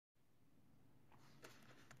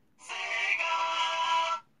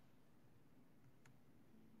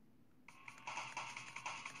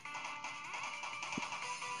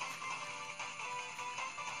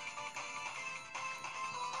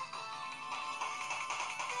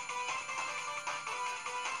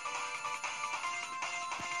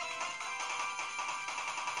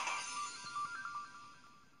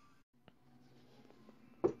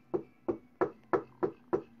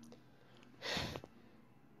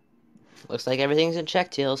Looks like everything's in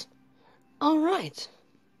check, Tails. Alright.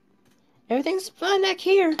 Everything's fine back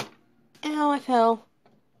here. Ow, I fell.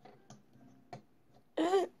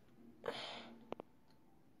 And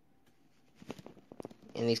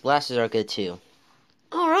these glasses are good too.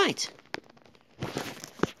 Alright.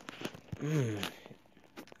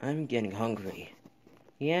 I'm getting hungry.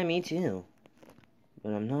 Yeah, me too.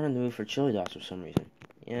 But I'm not in the mood for chili dogs for some reason.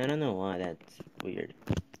 Yeah, I don't know why, that's weird.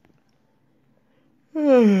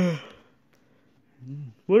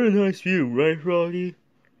 What a nice view, right, Froggy?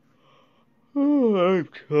 Oh, I'm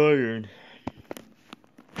tired.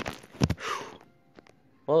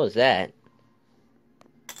 What was that?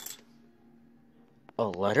 A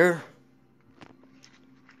letter?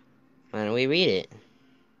 Why don't we read it?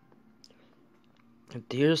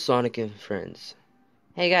 Dear Sonic and friends.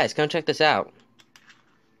 Hey guys, come check this out.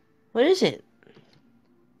 What is it?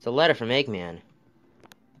 It's a letter from Eggman.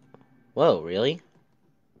 Whoa, really?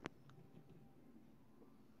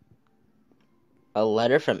 A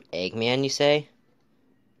letter from Eggman, you say?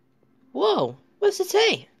 Whoa, what does it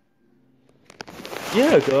say?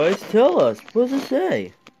 Yeah, guys, tell us. What does it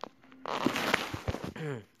say?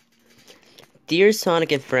 Dear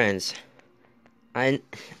Sonic and friends, I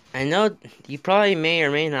know you probably may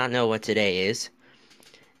or may not know what today is,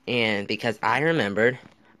 and because I remembered,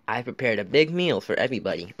 I prepared a big meal for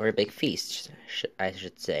everybody, or a big feast, I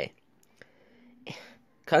should say.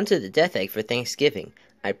 Come to the Death Egg for Thanksgiving.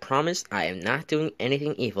 I promise I am not doing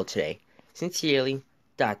anything evil today. Sincerely,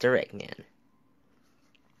 Dr. Eggman.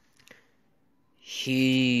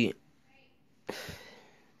 He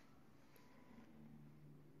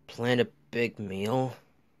planned a big meal?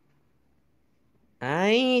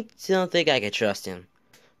 I don't think I could trust him.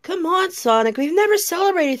 Come on, Sonic, we've never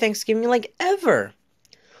celebrated Thanksgiving, like, ever.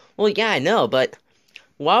 Well, yeah, I know, but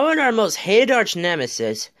why would our most hated arch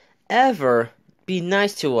nemesis ever be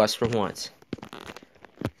nice to us for once?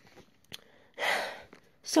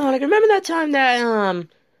 Sonic, remember that time that,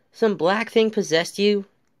 some black thing possessed you?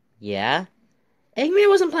 Yeah? Eggman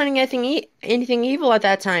wasn't planning anything evil at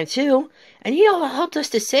that time, too, and he all helped us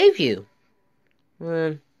to save you.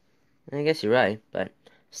 I guess you're right, but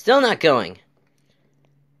still not going.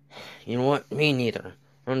 You know what? Me neither.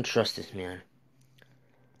 I don't trust this man.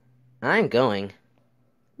 I'm going.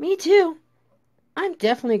 Me too. I'm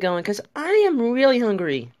definitely going, because I am really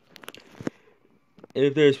hungry.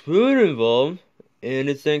 If there's food involved, and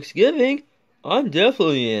it's Thanksgiving, I'm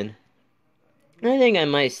definitely in. I think I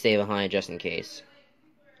might stay behind just in case.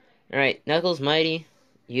 Alright, Knuckles, Mighty,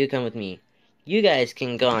 you come with me. You guys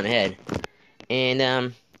can go on ahead.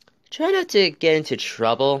 And, try not to get into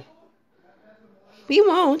trouble. We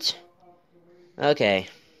won't. Okay.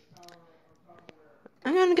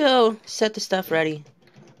 I'm gonna go set the stuff ready.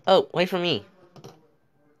 Oh, wait for me.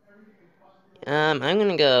 I'm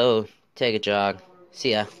gonna go take a jog.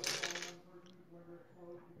 See ya.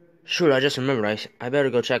 Shoot, I just remembered. I better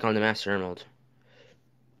go check on the Master Emerald.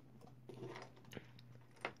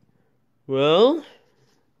 Well,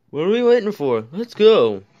 what are we waiting for? Let's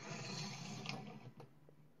go.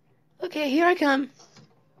 Okay, here I come.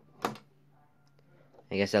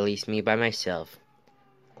 I guess that leaves me by myself.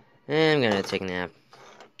 I'm gonna take a nap.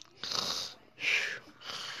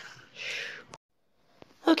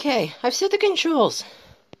 Okay, I've set the controls.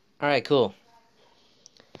 Alright, cool.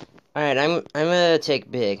 Alright, I'm gonna take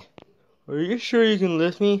Big. Are you sure you can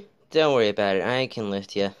lift me? Don't worry about it, I can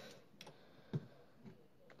lift you.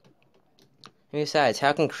 Besides,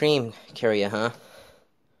 how can Cream carry you, huh?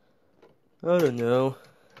 I don't know.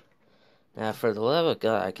 Now, for the love of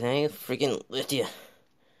God, can I freaking lift you?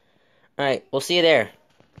 Alright, we'll see you there.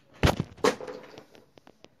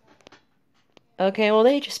 Okay, well,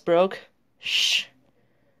 they just broke. Shh.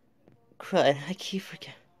 Crud, I keep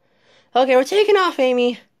forgetting. Okay, we're taking off,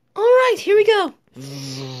 Amy. Alright, here we go.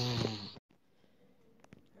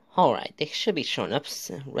 Alright, they should be showing up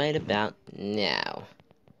right about now.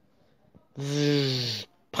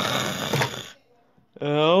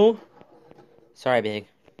 Oh? Sorry, Big.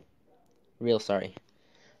 Real sorry.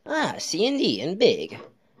 Ah, C&D and Big.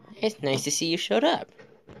 It's nice to see you showed up.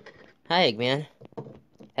 Hi, Eggman.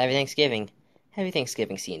 Happy Thanksgiving. Happy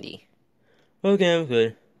Thanksgiving, C&D. Okay, I'm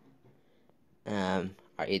good.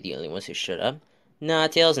 Are you the only ones who showed up? Nah,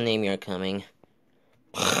 Tails and Amy are coming.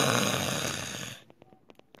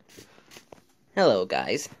 Hello,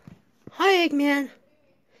 guys. Hi, Eggman.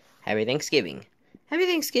 Happy Thanksgiving. Happy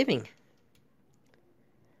Thanksgiving.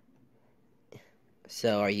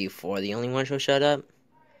 So, are you four the only ones who showed up?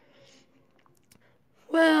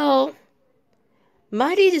 Well,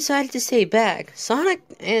 Mighty decided to stay back. Sonic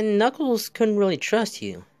and Knuckles couldn't really trust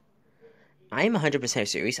you. I'm 100%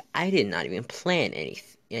 serious. I did not even plan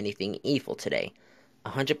anything evil today.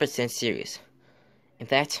 100% serious. In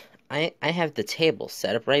fact, I have the table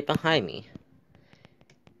set up right behind me.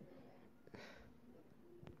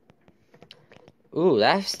 Ooh,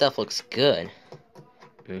 that stuff looks good.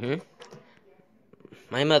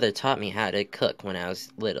 My mother taught me how to cook when I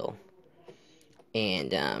was little.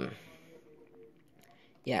 And,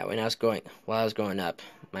 yeah, while I was growing up,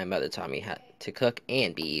 my mother taught me how to cook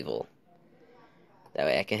and be evil. That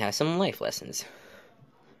way I can have some life lessons.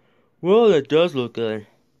 Whoa, that does look good.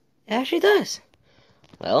 It actually does.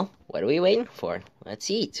 Well, what are we waiting for?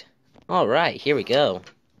 Let's eat. Alright, here we go.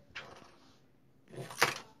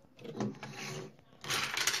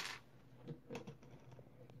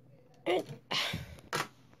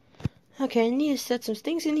 Okay, I need to set some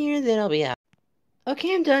things in here, then I'll be out.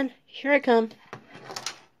 Okay, I'm done. Here I come.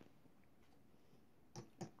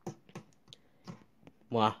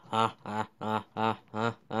 Wah, ha, ha, ha, ha,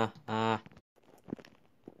 ha, ha, ha.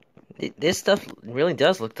 This stuff really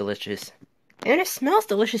does look delicious. And it smells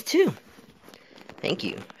delicious, too. Thank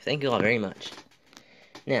you. Thank you all very much.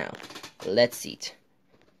 Now, let's eat.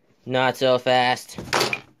 Not so fast.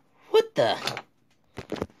 What the?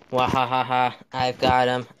 Wah ha ha ha. I've got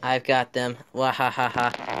them. I've got them. Wah ha ha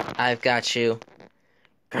ha. I've got you.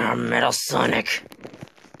 Metal Sonic.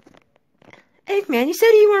 Eggman, you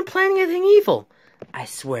said you weren't planning anything evil. I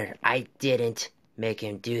swear, I didn't make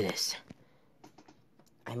him do this.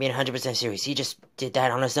 I mean 100% serious. He just did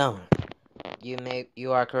that on his own.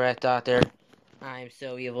 You are correct, Doctor. I'm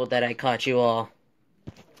so evil that I caught you all.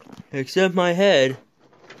 Except my head.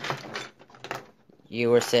 You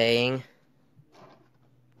were saying?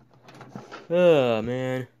 Oh,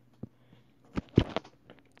 man.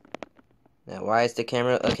 Now, why is the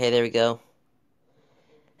camera... Okay, there we go.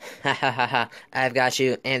 Ha ha ha ha. I've got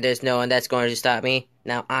you, and there's no one that's going to stop me.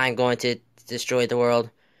 Now I'm going to destroy the world.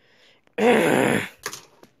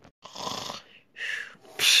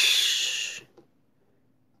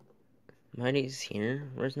 Mighty's here.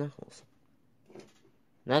 Where's Knuckles?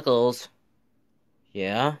 Knuckles?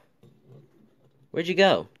 Yeah? Where'd you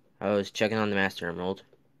go? I was checking on the Master Emerald.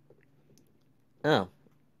 Oh.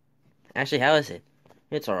 Actually, how is it?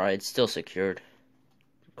 It's alright. It's still secured.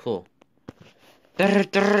 Cool.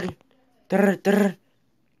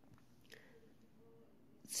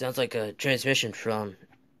 Sounds like a transmission from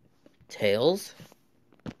Tails.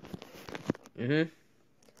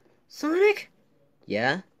 Sonic?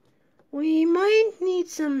 Yeah? We might need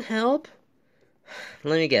some help.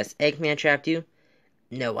 Let me guess. Eggman trapped you?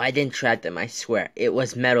 No, I didn't trap them, I swear. It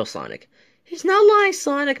was Metal Sonic. He's not lying,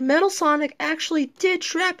 Sonic. Metal Sonic actually did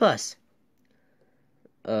trap us.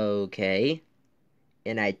 Okay.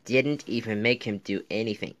 And I didn't even make him do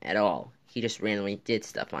anything at all. He just randomly did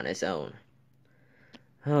stuff on his own.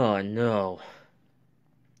 Oh, no.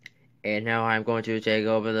 And now I'm going to take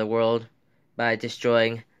over the world by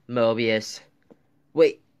destroying Mobius.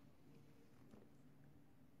 Wait.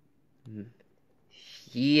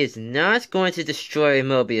 He is not going to destroy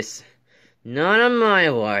Mobius. Not on my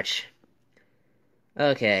watch.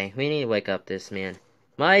 Okay, we need to wake up this man.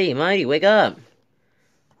 Mighty, wake up!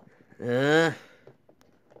 Oh,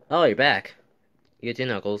 you're back. You too,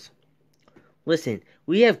 Knuckles. Listen,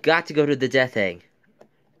 we have got to go to the Death Egg.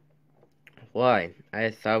 Why? I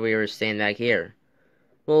thought we were staying back here.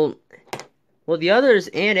 Well, the others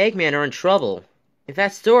and Eggman are in trouble. In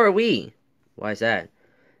fact, so are we. Why is that?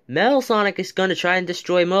 Metal Sonic is gonna try and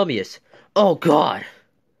destroy Mobius. Oh, God!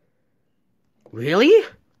 Really?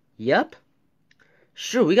 Yep.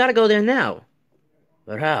 Sure, we gotta go there now.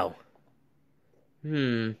 But how?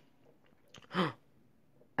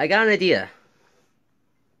 I got an idea.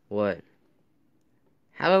 What?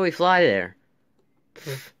 How about we fly there?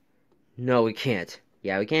 No, we can't.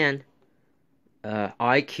 Yeah, we can.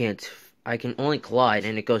 I can't. I can only glide,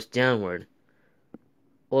 and it goes downward.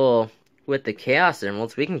 Well, with the Chaos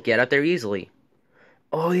Emeralds, we can get up there easily.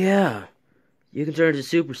 Oh, yeah. You can turn into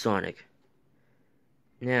Supersonic.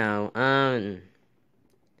 Now,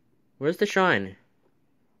 where's the shrine?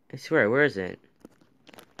 I swear, where is it?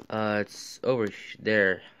 It's over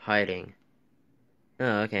there, hiding.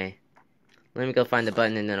 Oh, okay. Let me go find the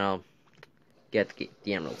button, and then I'll get the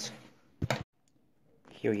emeralds.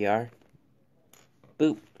 Here we are.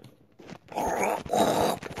 Boop.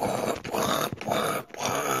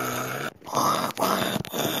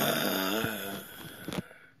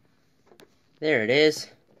 There it is.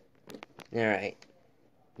 Alright.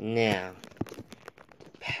 Now,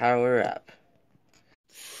 power up.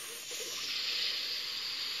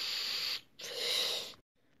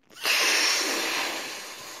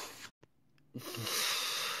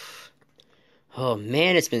 Oh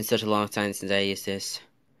man, it's been such a long time since I used this.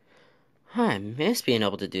 I miss being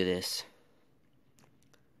able to do this.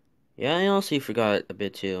 Yeah, I also forgot a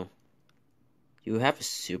bit too. You have a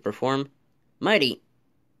super form? Mighty!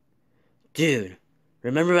 Dude,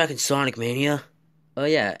 remember back in Sonic Mania? Oh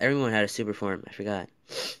yeah, everyone had a super form. I forgot.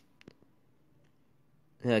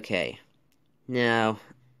 Okay. Now,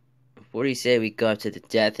 what do you say we go up to the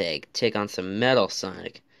Death Egg, take on some Metal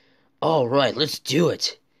Sonic? Alright, let's do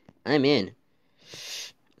it! I'm in.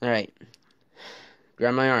 Alright.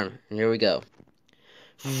 Grab my arm, and here we go.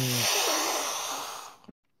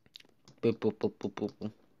 Boop, boop, boop, boop, boop,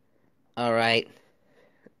 boop. Alright.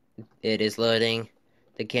 It is loading.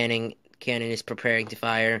 The cannon is preparing to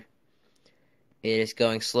fire. It is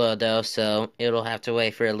going slow though, so it'll have to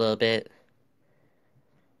wait for a little bit.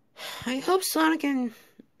 I hope Sonic and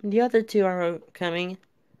the other two are coming.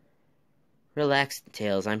 Relax,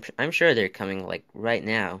 Tails. I'm sure they're coming like right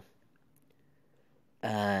now.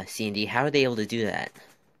 C&D, how are they able to do that?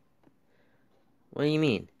 What do you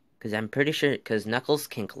mean? Because I'm pretty sure, because Knuckles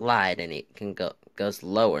can glide and it can goes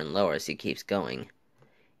lower and lower as he keeps going.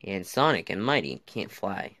 And Sonic and Mighty can't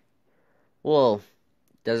fly. Well,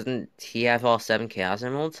 doesn't he have all 7 Chaos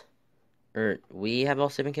Emeralds? Or we have all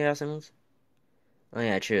 7 Chaos Emeralds? Oh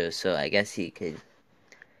yeah, true. So I guess he could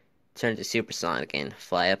turn to Super Sonic and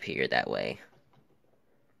fly up here that way.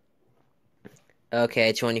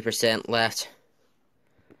 Okay, 20% left.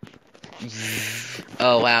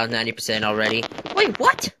 Oh wow, 90% already. Wait,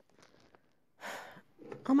 what?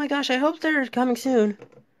 Oh my gosh, I hope they're coming soon.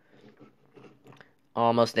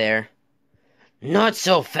 Almost there. Not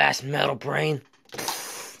so fast, Metal Brain.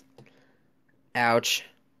 Ouch.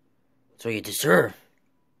 That's what you deserve.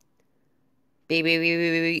 Beep, beep, beep,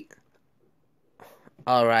 beep, beep.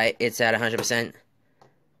 Alright, it's at 100%.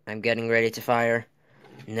 I'm getting ready to fire.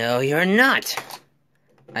 No, you're not.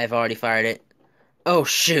 I've already fired it. Oh,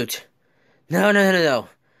 shoot. No, no, no,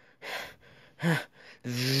 no.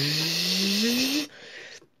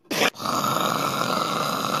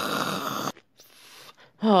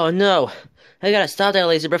 Oh, no. I gotta stop that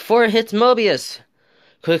laser before it hits Mobius.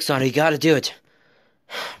 Quick, Sonic, you gotta do it.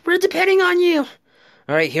 We're depending on you.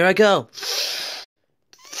 Alright, here I go.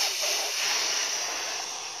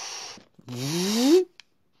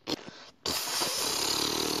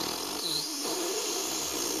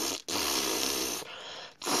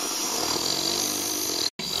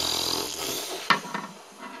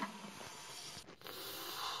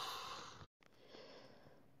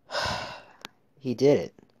 He did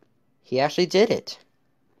it. He actually did it.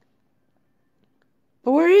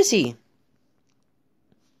 But where is he?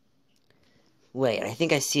 Wait, I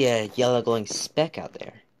think I see a yellow glowing speck out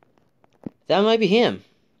there. That might be him.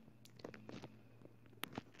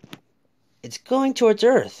 It's going towards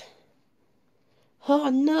Earth. Oh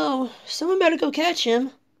no, someone better go catch him.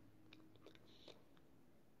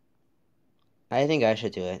 I think I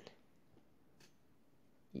should do it.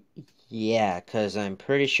 Yeah, because I'm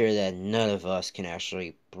pretty sure that none of us can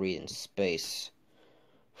actually breathe in space.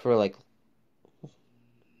 For like,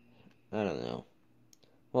 I don't know.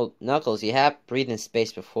 Well, Knuckles, you have breathed in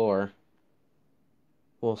space before.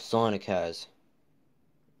 Well, Sonic has.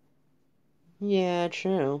 Yeah,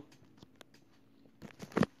 true.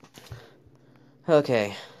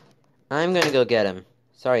 Okay, I'm gonna go get him.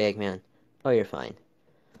 Sorry, Eggman. Oh, you're fine.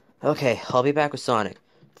 Okay, I'll be back with Sonic.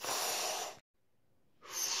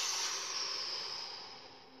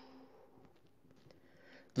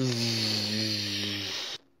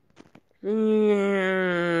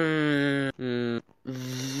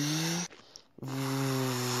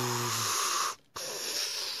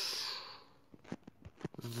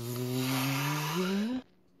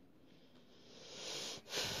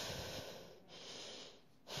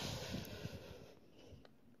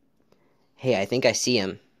 Hey, I think I see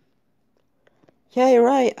him. Yeah, you're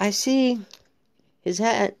right. I see his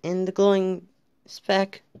hat and the glowing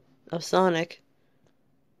speck of Sonic.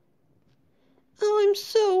 Oh, I'm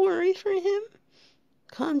so worried for him.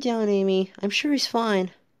 Calm down, Amy. I'm sure he's fine.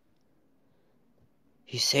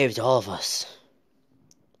 He saved all of us.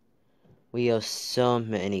 We owe so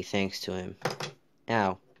many thanks to him.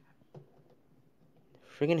 Ow.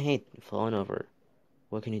 Friggin' hate falling over.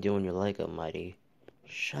 What can you do when you're Lego, Mighty?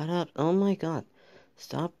 Shut up. Oh my god.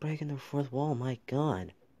 Stop breaking the fourth wall, my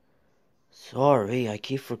god. Sorry, I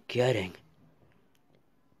keep forgetting.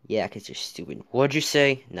 Yeah, 'cause you're stupid. What'd you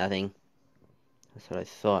say? Nothing. That's what I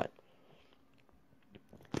thought.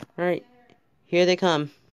 Alright, here they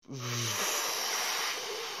come.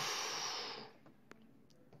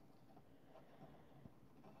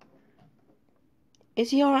 Is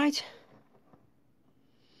he alright?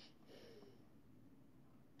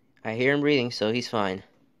 I hear him breathing, so he's fine.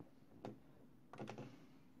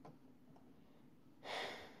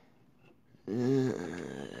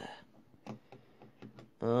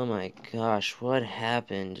 gosh, what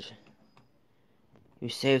happened? You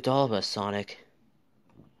saved all of us, Sonic.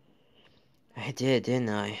 I did, didn't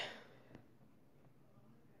I?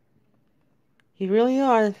 You really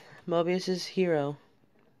are Mobius's hero.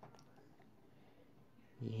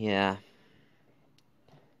 Yeah.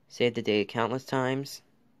 Saved the day countless times.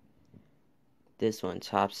 This one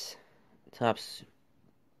tops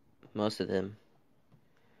most of them.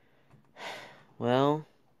 Well,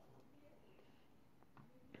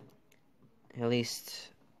 at least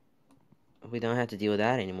we don't have to deal with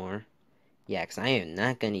that anymore. Yeah, 'cause I am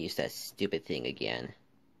not gonna use that stupid thing again.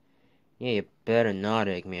 Yeah, you better not,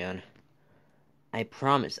 Eggman. I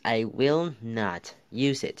promise, I will not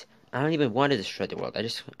use it. I don't even want to destroy the world. I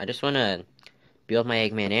just want to build my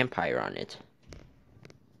Eggman empire on it.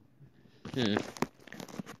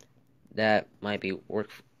 That might be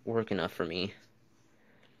work enough for me.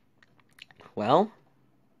 Well,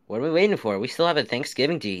 what are we waiting for? We still have a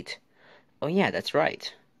Thanksgiving to eat. Oh yeah, that's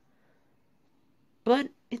right. But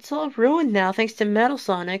it's all ruined now thanks to Metal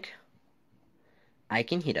Sonic. I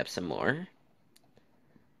can heat up some more.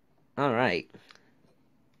 Alright.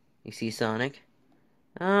 You see, Sonic?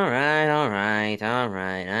 Alright.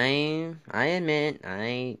 I admit,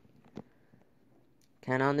 I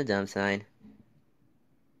kinda on the dumb side.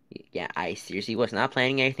 Yeah, I seriously was not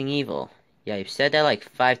planning anything evil. Yeah, you've said that like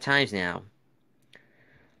 5 times now.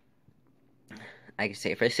 I can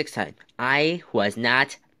say it for the 6th time. I was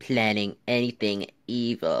not planning anything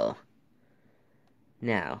evil.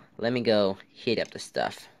 Now, let me go heat up the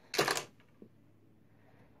stuff.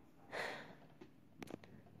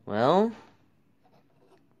 Well,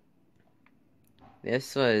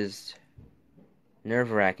 this was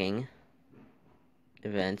nerve-wracking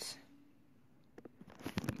events.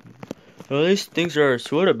 Well, at least things are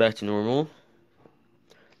sort of back to normal.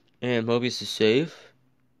 And Mobius is safe.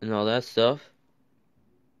 And all that stuff.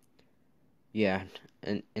 Yeah,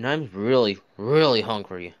 and I'm really, really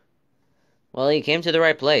hungry. Well, you came to the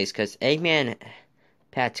right place, because Eggman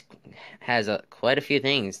has quite a few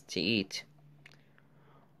things to eat.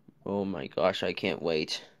 Oh my gosh, I can't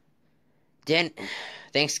wait. Then,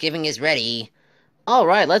 Thanksgiving is ready.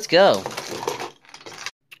 Alright, let's go.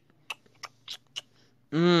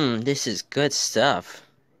 This is good stuff.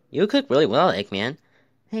 You cook really well, Eggman.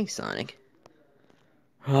 Thanks, Sonic.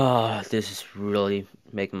 Ah, this is really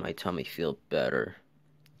making my tummy feel better.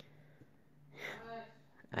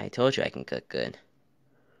 I told you I can cook good.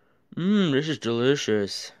 This is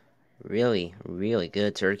delicious. Really, really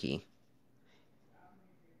good turkey.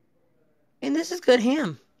 And this is good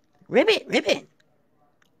ham. Ribbit, ribbit.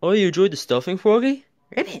 Oh, you enjoyed the stuffing, Froggy?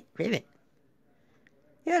 Ribbit, ribbit.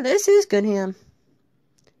 Yeah, this is good ham.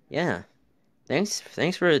 Yeah. Thanks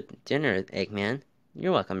for dinner, Eggman.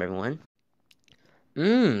 You're welcome, everyone.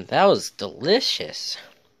 That was delicious.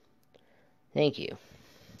 Thank you.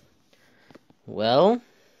 Well,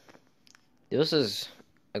 this is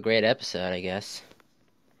a great episode, I guess.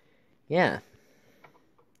 Yeah.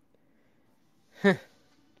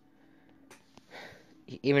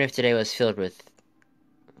 Even if today was filled with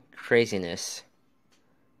craziness,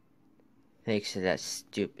 thanks to that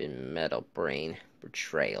stupid metal brain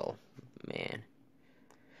betrayal, man.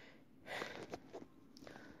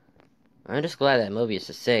 I'm just glad that Mobius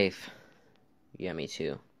is safe. Yeah, me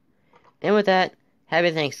too. And with that,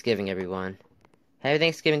 happy Thanksgiving, everyone. Happy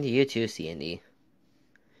Thanksgiving to you too, C&D.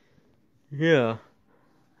 Yeah.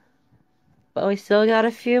 But we still got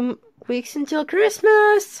a few weeks until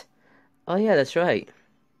Christmas! Oh yeah, that's right.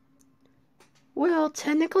 Well,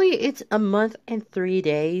 technically, it's a month and 3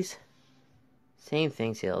 days. Same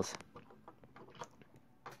thing, Seals.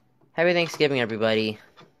 Happy Thanksgiving, everybody.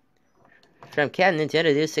 From Cat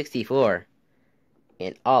Nintendo News 64.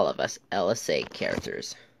 And all of us LSA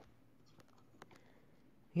characters.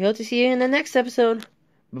 We hope to see you in the next episode.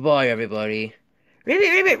 Bye-bye, everybody.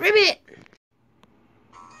 Ribbit, ribbit, ribbit!